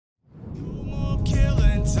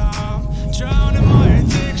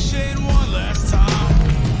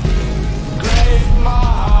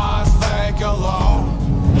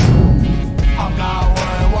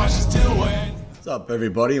What's up,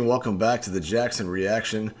 everybody, and welcome back to the Jackson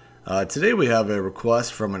Reaction. Today we have a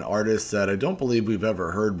request from an artist that I don't believe we've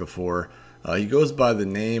ever heard before. He goes by the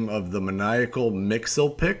name of the Maniacal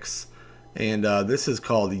Mxlpct, and this is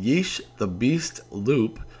called YEESH the B.E.A.S.T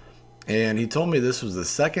Loop. And he told me this was the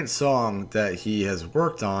second song that he has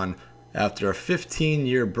worked on after a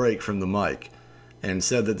 15-year break from the mic, and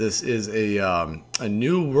said that this is a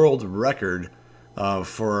new world record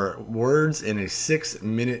for words in a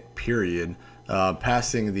 6-minute period,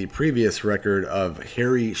 passing the previous record of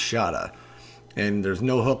Harry Shada. And there's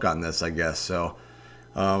no hook on this, I guess. So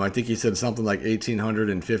I think he said something like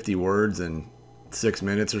 1,850 words in 6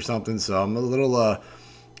 minutes or something. So I'm a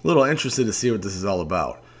little interested to see what this is all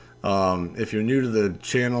about. If you're new to the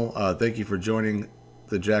channel, thank you for joining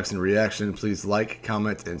the Jackson Reaction. Please like,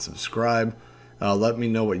 comment, and subscribe. Let me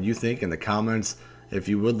know what you think in the comments. If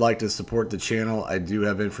you would like to support the channel, I do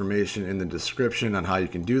have information in the description on how you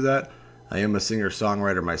can do that. I am a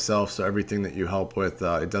singer-songwriter myself, so everything that you help with,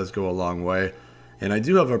 it does go a long way. And I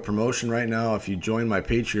do have a promotion right now. If you join my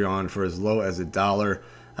Patreon for as low as $1,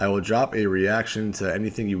 I will drop a reaction to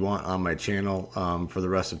anything you want on my channel for the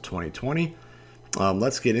rest of 2020.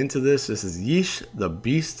 Let's get into this. This is YEESH the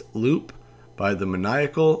B.E.A.S.T Loop by the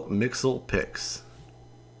Maniacal Mxlpct.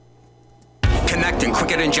 Connecting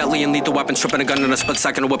quicker and gently and lethal weapon, stripping a gun in a split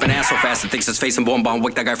second, and whipping ass so fast it thinks it's facing bomb.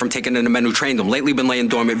 Wick that guy from taking in the men who trained him. Lately been laying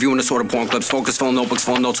dormant, viewing the sort of porn clips, focus, filling notebooks,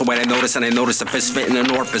 filling notes. So wait, I notice the fist fit in an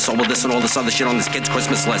orifice. All of this and all this other shit on this kid's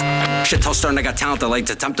Christmas list. Shit, tell Stern I got talent. I like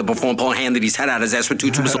to attempt to perform, pulling handed his head out his ass with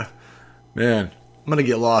two tubes. Man, I'm gonna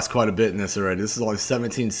get lost quite a bit in this already. This is only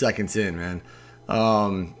 17 seconds in, man.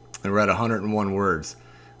 And we're at 101 words.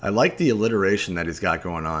 I like the alliteration that he's got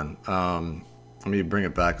going on. Let me bring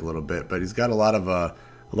it back a little bit, but he's got a lot of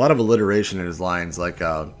alliteration in his lines, like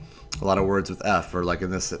a lot of words with F, or like in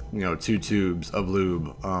this, you know, 2 tubes of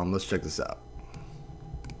lube. Let's check this out.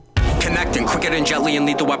 Connecting quicker and gently and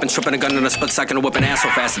lethal weapon, stripping a gun in a split second, and whipping ass so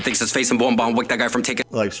fast it thinks it's facing bomb. Wick that guy from taking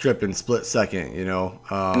like stripping split second, you know.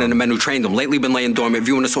 And then the men who trained him. Lately been laying dormant,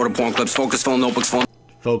 viewing the sort of porn clips, focus, filling notebooks,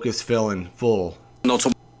 focus, filling, full notes.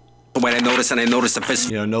 When I notice the fist,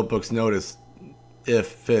 you know, notebooks notice. If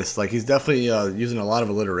fist, like he's definitely using a lot of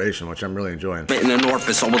alliteration, which I'm really enjoying. In an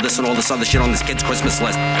orifice, all of this and all this other shit on this kid's Christmas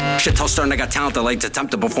list. Shit, tell Stern I got talent. I like to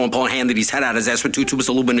attempt to perform, pulling handed his head out his ass with 2 tubes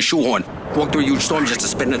of lube in a shoehorn. Walk through a huge storm just to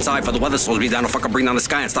spit inside for the weather slows me down to fucking bring down the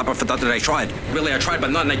sky and stop it for thought that I tried. Really, I tried,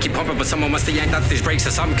 but nothing. I keep pumping, but someone must have yanked out these brakes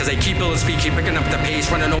or something, because they keep building speed, keep picking up the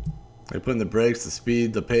pace, running over. They're putting the brakes, the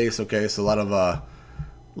speed, the pace. Okay, so a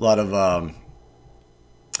lot of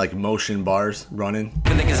like motion bars running.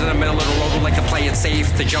 The niggas in the middle of the road who like to play it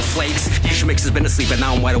safe. The jump flakes. YEESH Mix has been asleep, but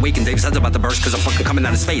now I'm wide awake and Dave's head's about to burst because I'm fucking coming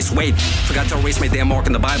out his face. Wait, forgot to erase my damn mark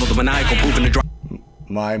in the Bible. The Maniacal proving to drive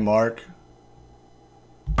my mark.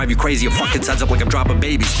 Drive you crazy. Your fucking heads up like I'm dropping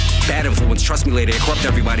babies. Bad influence. Trust me, lady. I corrupt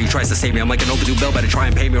everybody who tries to save me. I'm like an overdue bill. Better try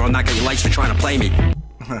and pay me, or I'll knock out your lights for trying to play me.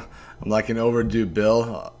 I'm like an overdue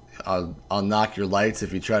bill. I'll knock your lights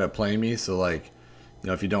if you try to play me. So like, you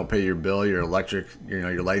know, if you don't pay your bill, your electric, you know,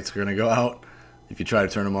 your lights are gonna go out if you try to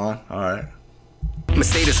turn them on. All right. I'm a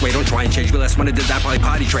status way, don't try and change me. Last one I did that probably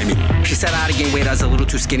potty train me. She said I had to gain weight, I was a little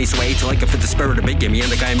too skinny, so I ate till I could fit the spirit of big game.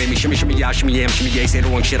 And the guy made me shimmy, shimmy, yeah, shimmy, yam, shimmy, yay. Say the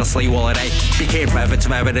wrong shit, I'll slay you all day. BK forever, it's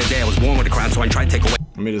forever today. I was born with a crown, so I tried to take away.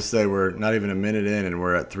 Let me just say, we're not even a minute in, and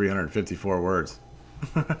we're at 354 words.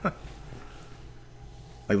 Like,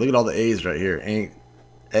 look at all the A's right here. Ain't,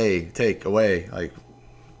 A, take, away. Like,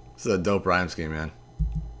 this is a dope rhyme scheme, man.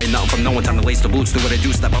 Ain't nothing from no one, time to lace the boots. Do what I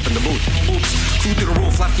do, step up in the booth. Oops, flew through the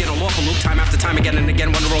roof, left, get a lawful loop. Time after time, again and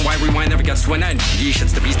again, wondering why rewind never gets to an end. YEESH,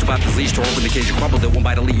 it's the beast about this leash. To open the cage, you crumbled it. One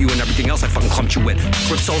bite, I'll eat you and everything else I fucking clumped you with.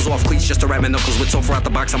 Rip souls off cleats just to wrap my knuckles with so far out the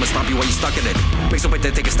box, I'ma stop you while you stuck in it. Mxlpct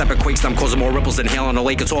to take a step at quakes, I'm causing more ripples than hail on a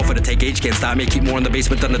lake. It's offer to take age, can't stop me. Keep more in the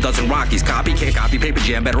basement than a dozen Rockies. Copy, can't copy, paper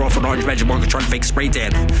jam. Better off an orange magic marker trying to fake spray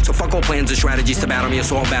tan. So fuck all plans and strategies to battle me.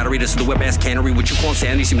 Assault battery, this is the whip ass cannery. What you call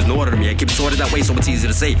sanity seems in order to me. I keep it sorted that way so it's easy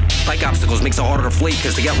to see. Like obstacles makes it harder to flee,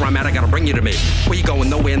 cause to get where I'm at I gotta bring you to me. Where you going?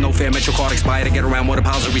 Nowhere, no fair, metro card expired. To get around water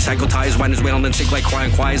piles of recycle tires. Winders wailing and sink like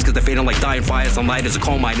crying choirs, cause they're fading like dying fires. I'm light as a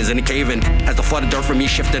coal miners in a cave in. As the flooded dirt from me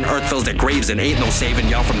shifting, earth fills their graves and ain't no saving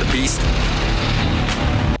y'all from the beast.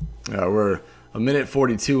 We're a minute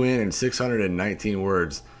 42 in and 619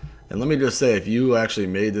 words. And let me just say, if you actually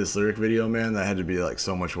made this lyric video, man, that had to be like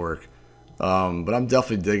so much work. But I'm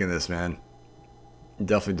definitely digging this, man. I'm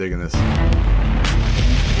definitely digging this.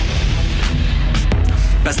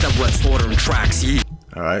 Best ever at slaughtering tracks, yeah.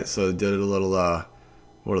 All right, so did a little,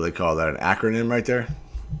 what do they call that? An acronym right there?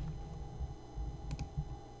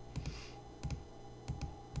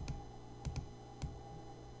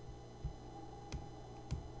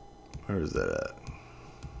 Where is that at?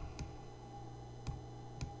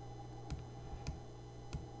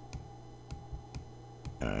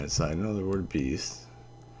 Alright, so I know the word beast.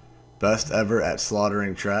 Best ever at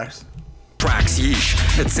slaughtering tracks. Tracks, yeesh.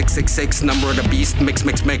 It's 666, number of the beast, mix.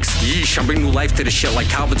 Yeesh, I'm bringing new life to this shit like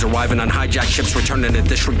Calvin's arriving on hijacked ships, returning to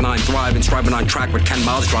District 9, thriving, striving on track with 10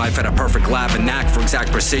 miles drive at a perfect lap and knack for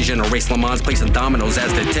exact precision. A race Le Mans, placing dominoes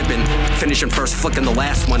as they're tipping, finishing first, flicking the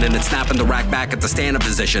last one, and then snapping the rack back at the stand-up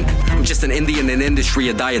position. I'm just an Indian in industry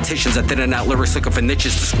of dietitians that thinning out lyrics looking for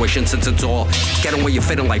niches to squish in, since it's all getting where you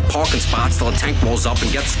fit in like parking spots till a tank rolls up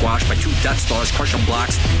and gets squashed by 2 Death Stars crushing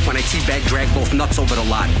blocks when I teabag drag both nuts over the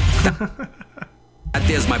lot. That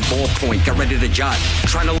there's my ballpoint. Get ready to jot.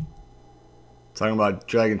 Talking about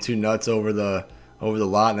dragging 2 nuts over the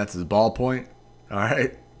lot, and that's his ballpoint. All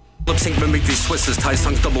right. Lip sync mimic these twisters, ties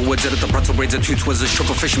tongues, double woods at the pretzel braids of 2 twizzlers,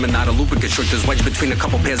 triple fisherman, not a lubricant trick. Wedge between a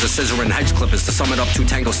couple pairs of scissor and hedge clippers. To sum it up, 2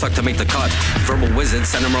 tangles stuck to make the cut. Verbal wizard,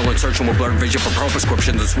 sentimental searching with blurred vision for pro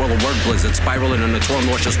prescriptions. A swirl of word blizzard, spiraling in a torn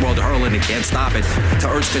nauseous world, hurling and can't stop it. To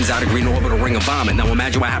earth spins out a green orbital ring of vomit. Now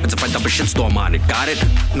imagine what happens if I dump a shitstorm on it. Got it?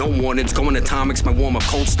 No warnings, going atomics, my warm up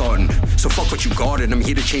cold starting. So fuck what you guarded. I'm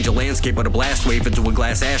here to change the landscape of the blast wave into a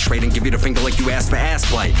glass ashtray and give you the finger like you asked for ass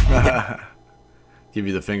play. Give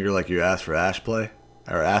you the finger like you asked for ash play?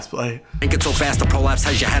 Or ass play? Think it so fast the prolapse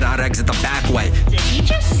has your head out, exit the back way. Did he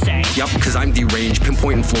just say? Yup, cause I'm deranged,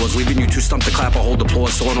 pinpointing flaws, leaving you too stumped to clap or hold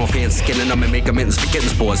applause, sawing off hands, skinning them and making mittens for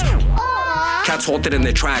kittens' paws. Cats halted in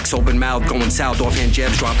their tracks, open mouth, going south, offhand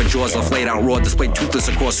jabs, dropping jaws, left laid out raw, displayed toothless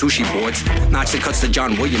across sushi boards. Notch the cuts to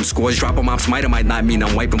John Williams scores, drop 'em ops might not mean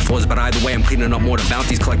I'm wiping floors, but either way I'm cleaning up more to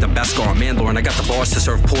bounties, collect the best scar, Mandor, and I got the bars to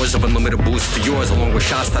serve pours of unlimited boost for yours, along with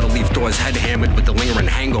shots that'll leave doors head hammered with the lingering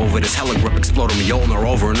hangover. This hella grip exploding me Mjolnir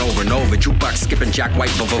over and over and over. Jukebox skipping Jack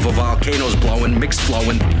White, volcanoes blowing, mix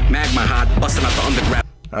flowing, magma hot, busting out the underground.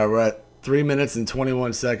 Alright, 3 minutes and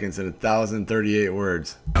 21 seconds and 1,038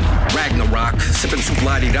 words. Ragnarok, sipping soup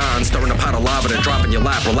la-di-don, stirring a pot of lava to drop in your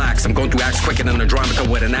lap, relax. I'm going through acts quicker than Andromica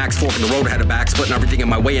with an axe, forking the road headed back, splitting everything in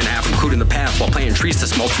my way in half, including the path, while playing trees to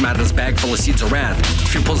smoke from out of this bag full of seeds of wrath. A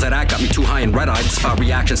few pulls of that got me too high and red-eyed to spot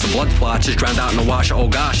reactions to blood splotches, drowned out in the wash of oh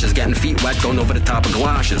gosh, is getting feet wet, going over the top of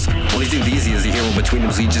galoshes. Only thing easy is the hero between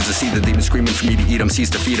them legions to see the demon screaming for me to eat him, cease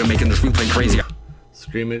to feed him, making this replay crazy.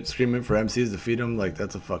 Screaming for MCs to feed him, like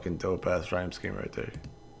that's a fucking dope ass rhyme scheme right there.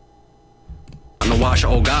 On the wash of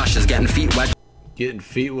oh gosh, is getting feet wet. Getting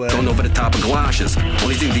feet wet. Going over the top of galoshes.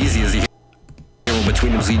 Only thing easy is the hero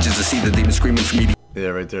between them legions to see the demon screaming for me to yeah,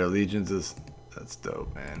 right there. Legions is that's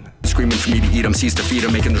dope, man. Screaming for me to eat him, cease to feed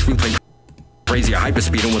him, making this replay crazy. I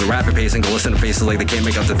hyperspeed with a rapid pace and go listen to faces like they can't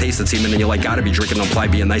make out the taste of semen, and you're like, gotta be drinking, don't apply,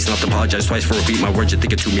 being nice enough to apologize twice for repeating my words you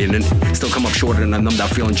think it's too mean, and still come up short and I'm numbed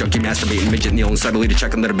out feeling junky, masturbating, midget kneeling subtly to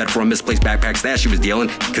check under the bed for a misplaced backpack stash he was dealing,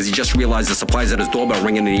 cause he just realized the supplies at his doorbell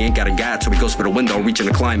ringing and he ain't got a gat, so he goes for the window, reaching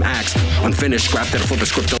the climax, unfinished, scrapped at a flip of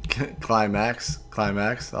script. Climax,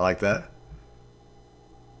 I like that.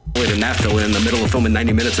 And that fill in the middle of filming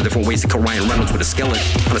 90 minutes of different ways to kill Ryan Reynolds with a skillet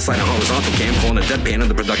on a slide of horizontal cam, calling a deadpan, and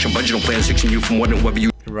the production budget on plans fixing you from more than whether you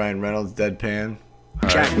Ryan Reynolds deadpan.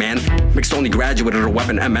 Jack, man. Mixed only graduated a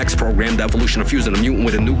Weapon MX program, the evolution of fusing a mutant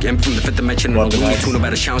with a nuke, imp from the 5th dimension, and a Looney Tune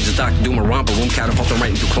about his challenges, Dr. Doom, a romper room, catapulting right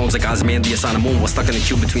into clones like Ozymandias on the moon, while stuck in the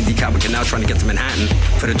cube between Decap and Canal trying to get to Manhattan.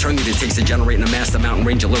 For the eternity it takes to generate a master mountain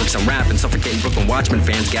range of lyrics and rap, and suffocating Brooklyn Watchmen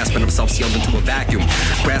fans, gasping themselves sealed into a vacuum,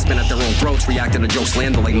 grasping at their own throats, reacting to jokes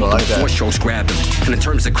slander like multiple force strokes grabbed them. And in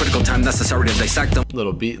terms of critical time necessary to dissect them.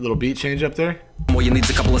 Little beat change up there. All you need's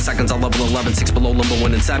a couple of seconds, I'll level 11, 6 below limbo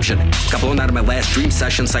when inception. Coupling out of my last dream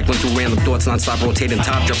session, cycling through random thoughts, non-stop rotating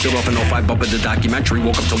top, jumped off an 05 bump of the documentary,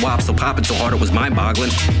 woke up to WAP, still popping so hard it was mind-boggling.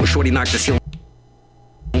 When Shorty knocked the ceiling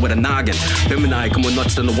with a noggin. Bim and I come with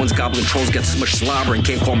nuts, then the ones gobbling trolls get smushed slobber and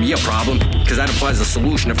can't call me a problem, cause that implies a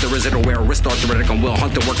solution. If there is it, or wear a wrist arthritic on Will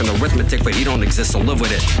Hunter working arithmetic, but he don't exist, so live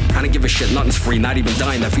with it. I don't give a shit, nothing's free, not even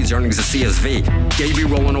dying, that feeds earnings of CSV. Yeah, you be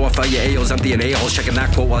rolling off all your AOs, empty and A-holes, checking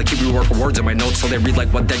that quote while I keep reworking words in my notes so they read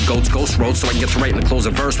like what dead goats ghost wrote, so I can get to write in the close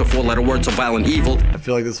of verse with 4-letter words of violent evil. I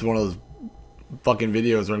feel like this is one of those fucking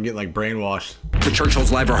videos where I'm getting like brainwashed. The church holds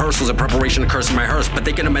live rehearsals in preparation to curse my hearse, but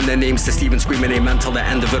they can amend their names to Stephen screaming amen till the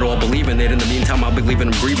end of it all, believing it. In the meantime, I'll be leaving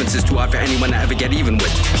them grievances too hard for anyone to ever get even with.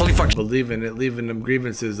 Holy fuck. Believing it, leaving them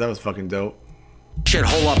grievances, that was fucking dope. Shit,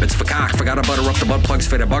 hold up, it's cock. Forgot to butter up the butt plugs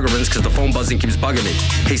for their buggerins, cause the phone buzzing keeps bugging me.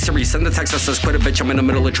 Hey Siri, send the text that says quit a bitch, I'm in the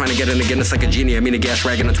middle of trying to get in again, it's like a genie, I mean a gas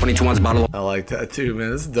rag in a 22-ounce bottle. I like that too,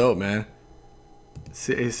 man, this is dope, man.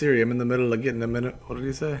 Hey Siri, I'm in the middle of getting a minute, what did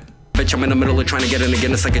he say? bitch. I'm in the middle of trying to get in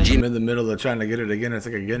again. It's like a I'm genie. in the middle of trying to get it again. It's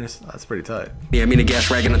like a Guinness. That's pretty tight. Yeah, I mean a gas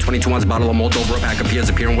rag and a 22 ounce bottle of malt over a pack of peers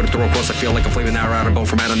appearing with a throw across. I feel like a flaming arrow out of bow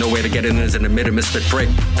from out of nowhere to get in as an admitted misfit prick.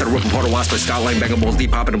 That a rip apart a wasp with Scotland banging balls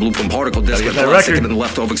deep popping a blueprint particle disc with the last second and the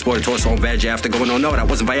leftover exploited torso on veg after going, oh no, that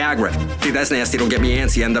wasn't Viagra. See, that's nasty, don't get me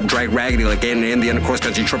antsy. End up dragged raggedy like in the end of cross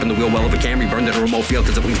country tripping the wheel well of a Camry, burned in a remote field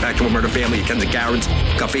because it links back to a murder family. Ken the Garrett's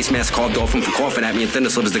got face masks carved off him for coughing at me and thinner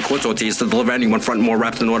slivers than court tortillas to deliver anyone fronting more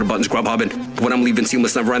raps than order buttons grub hubbing. But when I'm leaving,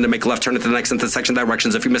 seamless never end to make a left turn at the next intersection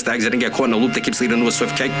directions. If you miss the exit and get caught in a loop that keeps leading to a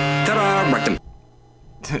swift cake, ta-da, wrecked him.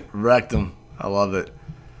 Wrecked him. I love it.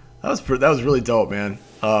 That was really dope, man.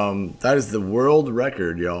 That is the world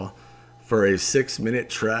record, y'all, for a 6-minute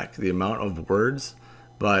track. The amount of words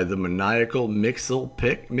by the Maniacal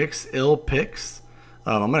Mxlpct.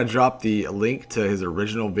 I'm gonna drop the link to his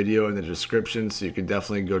original video in the description, so you can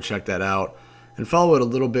definitely go check that out and follow it a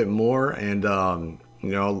little bit more. And you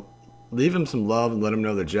know, leave him some love and let him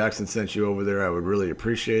know that Jackson sent you over there. I would really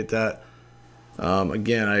appreciate that.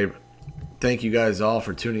 Again, I thank you guys all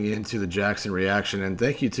for tuning in to the Jackson reaction, and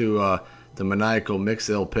thank you to the Maniacal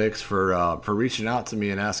Mxlpct for reaching out to me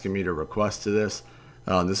and asking me to request to this.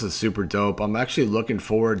 This is super dope. I'm actually looking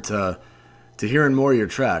forward to hearing more of your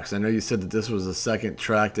tracks. I know you said that this was the second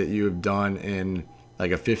track that you have done in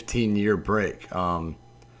like a 15-year break,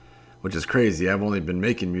 which is crazy. I've only been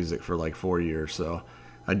making music for like 4 years, so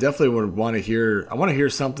I definitely would want to hear. I want to hear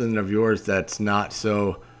something of yours that's not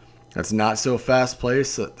so fast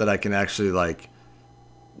paced, that I can actually like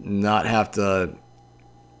not have to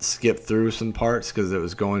skip through some parts because it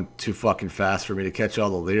was going too fucking fast for me to catch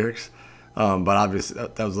all the lyrics. But obviously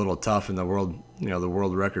that was a little tough in the world, you know, the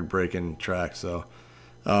world record breaking track. So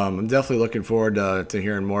I'm definitely looking forward to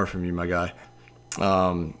hearing more from you, my guy.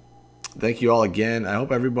 Thank you all again. I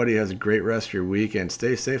hope everybody has a great rest of your week and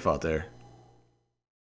stay safe out there.